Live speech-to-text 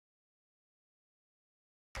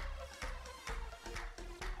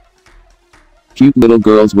cute little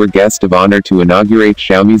girls were guest of honor to inaugurate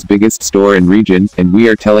Xiaomi's biggest store in region, and we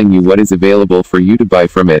are telling you what is available for you to buy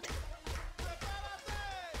from it.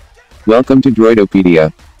 Welcome to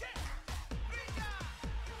Droidopedia.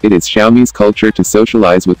 It is Xiaomi's culture to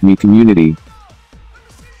socialize with Mi community.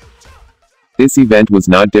 This event was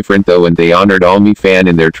not different though, and they honored all Mi fan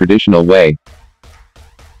in their traditional way.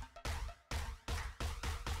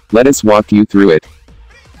 Let us walk you through it.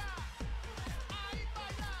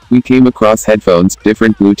 We came across headphones,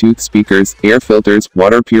 different Bluetooth speakers, air filters,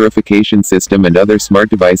 water purification system and other smart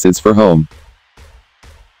devices for home.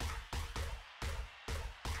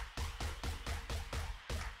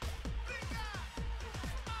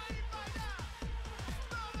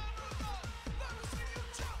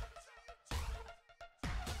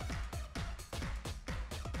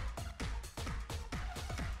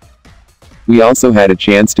 We also had a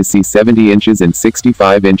chance to see 70 inches and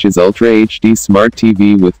 65 inches Ultra HD Smart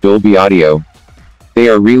TV with Dolby Audio. They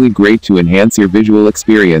are really great to enhance your visual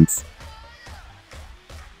experience.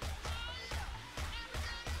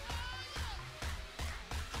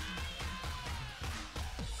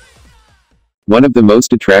 One of the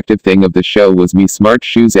most attractive thing of the show was Mi Smart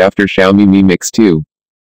Shoes after Xiaomi Mi Mix 2.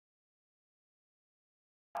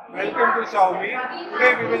 Welcome to Xiaomi.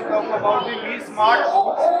 Today we will talk about the Mi Smart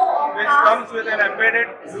Shoes, which comes with an embedded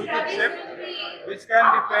Bluetooth chip, which can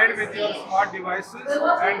be paired with your smart devices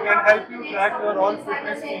and can help you track your all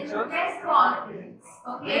fitness features.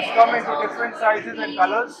 These come into different sizes and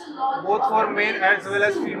colors, both for male as well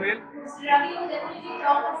as female,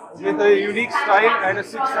 with a unique style and a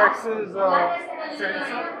 6-axis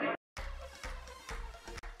sensor.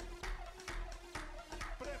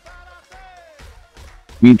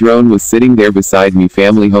 Mi drone was sitting there beside Mi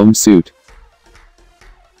family home suit.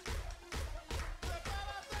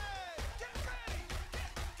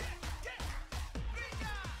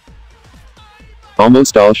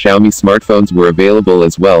 Almost all Xiaomi smartphones were available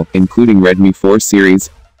as well, including Redmi 4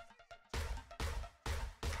 series,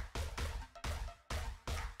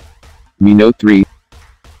 Mi Note 3,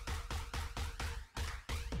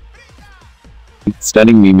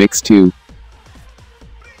 stunning Mi Mix 2,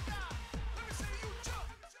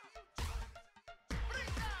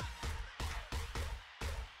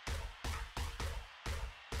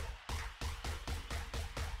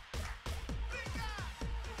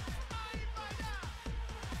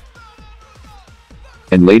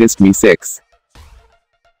 and latest Mi 6.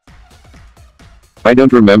 I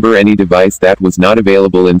don't remember any device that was not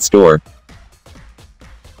available in store.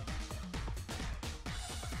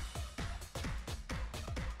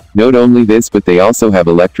 Not only this, but they also have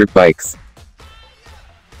electric bikes.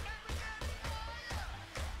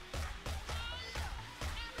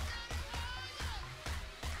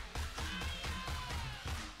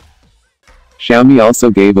 Xiaomi also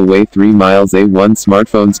gave away 3 miles A1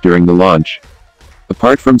 smartphones during the launch.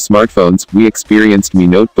 Apart from smartphones, we experienced Mi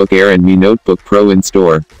Notebook Air and Mi Notebook Pro in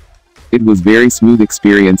store. It was very smooth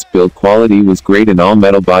experience, build quality was great and all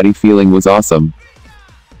metal body feeling was awesome.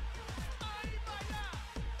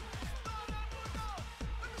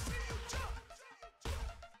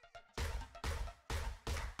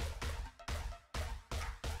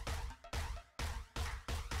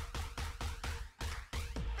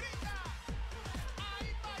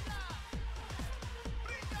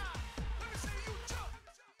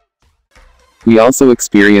 We also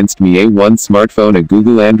experienced Mi A1 smartphone, a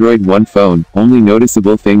Google Android One phone. Only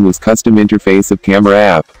noticeable thing was custom interface of camera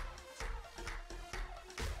app.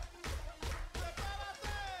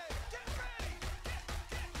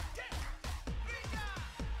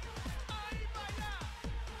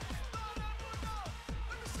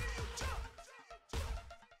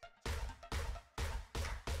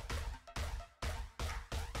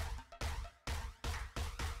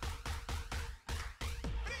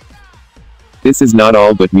 This is not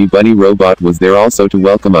all, but Mi Bunny Robot was there also to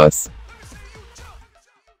welcome us.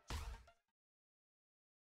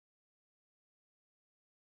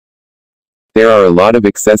 There are a lot of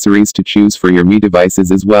accessories to choose for your Mi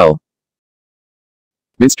devices as well.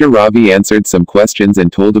 Mr. Ravi answered some questions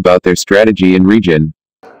and told about their strategy in region.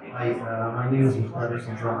 Hi, my name is Mukhtar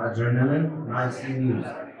from Adrenaline. Nice news.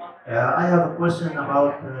 I have a question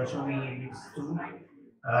about Xiaomi Mix 2.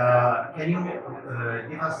 Can you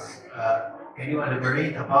give us, can you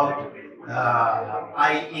elaborate about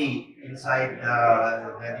IA inside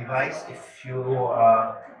the device if you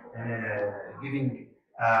are giving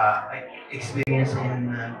experience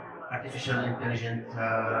in artificial intelligence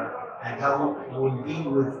and how it will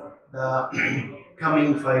deal with the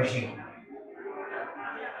coming 5G?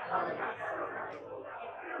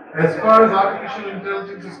 As far as artificial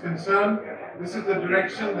intelligence is concerned, this is the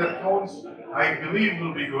direction that phones, I believe,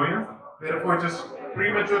 will be going. Therefore, it is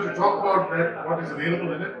premature to talk about that, what is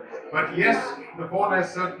available in it. But yes, the phone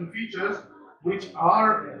has certain features which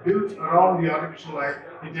are built around the artificial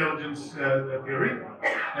intelligence theory.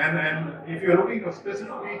 And if you're looking for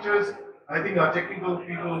specific features, I think our technical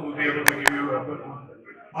people will be able to give you a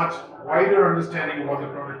much wider understanding of what the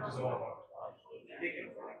product is all about.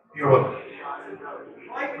 You're welcome.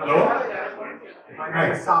 Hello?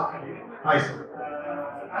 Hi, Safi. Hi, sir.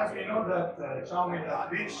 As we know that Xiaomi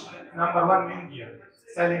has reached #1 in India,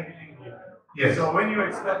 selling in India. Yes. So when you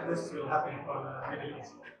expect this will happen for the Middle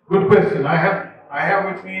East? Good question. I have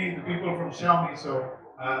with me the people from Xiaomi, so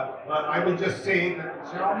but I will just say that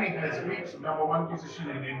Xiaomi has reached #1 position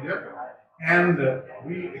in India, and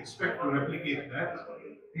we expect to replicate that.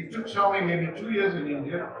 It took Xiaomi maybe 2 years in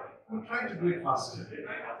India. We'll try to do it faster.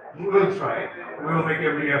 We will try. We will make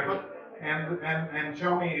every effort, and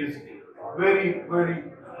Xiaomi is very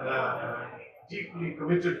deeply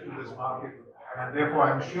committed to this market, and therefore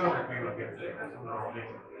I'm sure that we will get there sooner or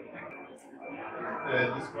later.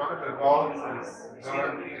 This product evolves as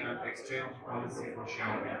return and exchange policy for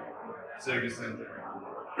Xiaomi service center.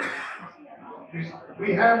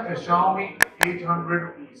 We have a Xiaomi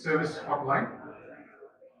 800 service hotline.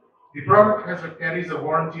 The product carries a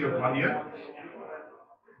warranty of 1 year.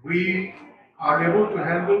 We are able to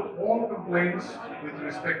handle all complaints with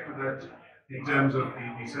respect to that in terms of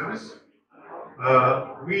the service.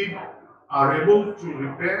 We are able to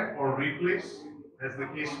repair or replace, as the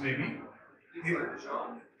case may be.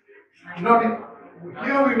 Not in,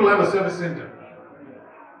 here we will have a service center.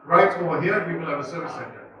 Right over here we will have a service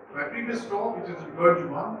center. My previous store, which is in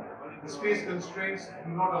Burjuman, the space constraints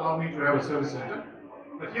do not allow me to have a service center.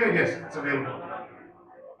 But here, yes, it's available.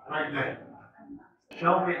 Right there.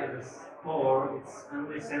 Xiaomi as a store, it's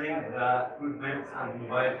only selling the equipment and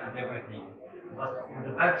mobile and everything. But on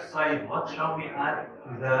the back side, what Xiaomi add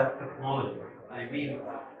to the technology? I mean,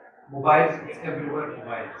 mobiles, it's everywhere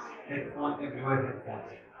mobiles, headphone everywhere headphones.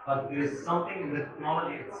 But there is something in the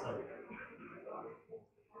technology itself.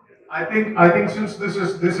 I think since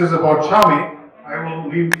this is about Xiaomi, I will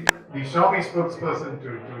leave the Xiaomi spokesperson to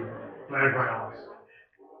clarify all this.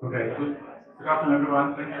 Okay, good afternoon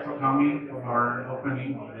everyone. Thank you for coming for our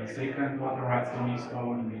opening of the second authorized Mi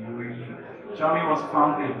store in the UAE. Xiaomi was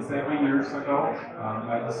founded 7 years ago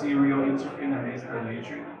by the serial entrepreneur Mr.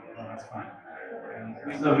 Leitri. That's fine. And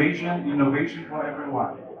with the vision, innovation for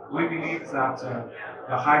everyone, we believe that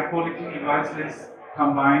the high quality devices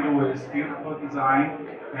combined with beautiful design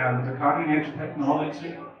and the cutting edge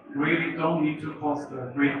technology really don't need to cost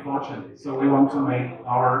a great fortune. So we want to make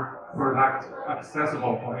our product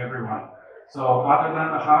accessible for everyone. So other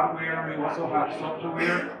than the hardware, we also have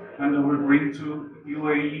software, and we bring to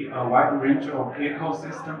UAE a wide range of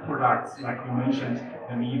ecosystem products, like you mentioned,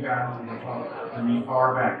 the Mi Band, the Mi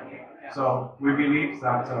Power Bank. So we believe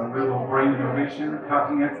that we will bring innovation,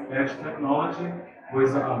 cutting edge technology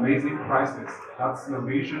with amazing prices. That's the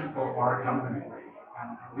vision for our company.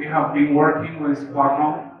 And we have been working with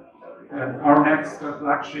Qualcomm, and our next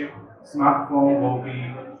flagship smartphone will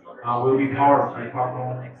be powered by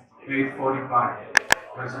Qualcomm 845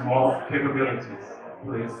 with more capabilities.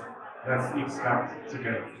 Please, let's expect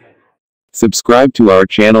together. Subscribe to our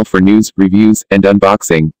channel for news, reviews, and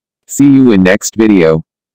unboxing. See you in next video.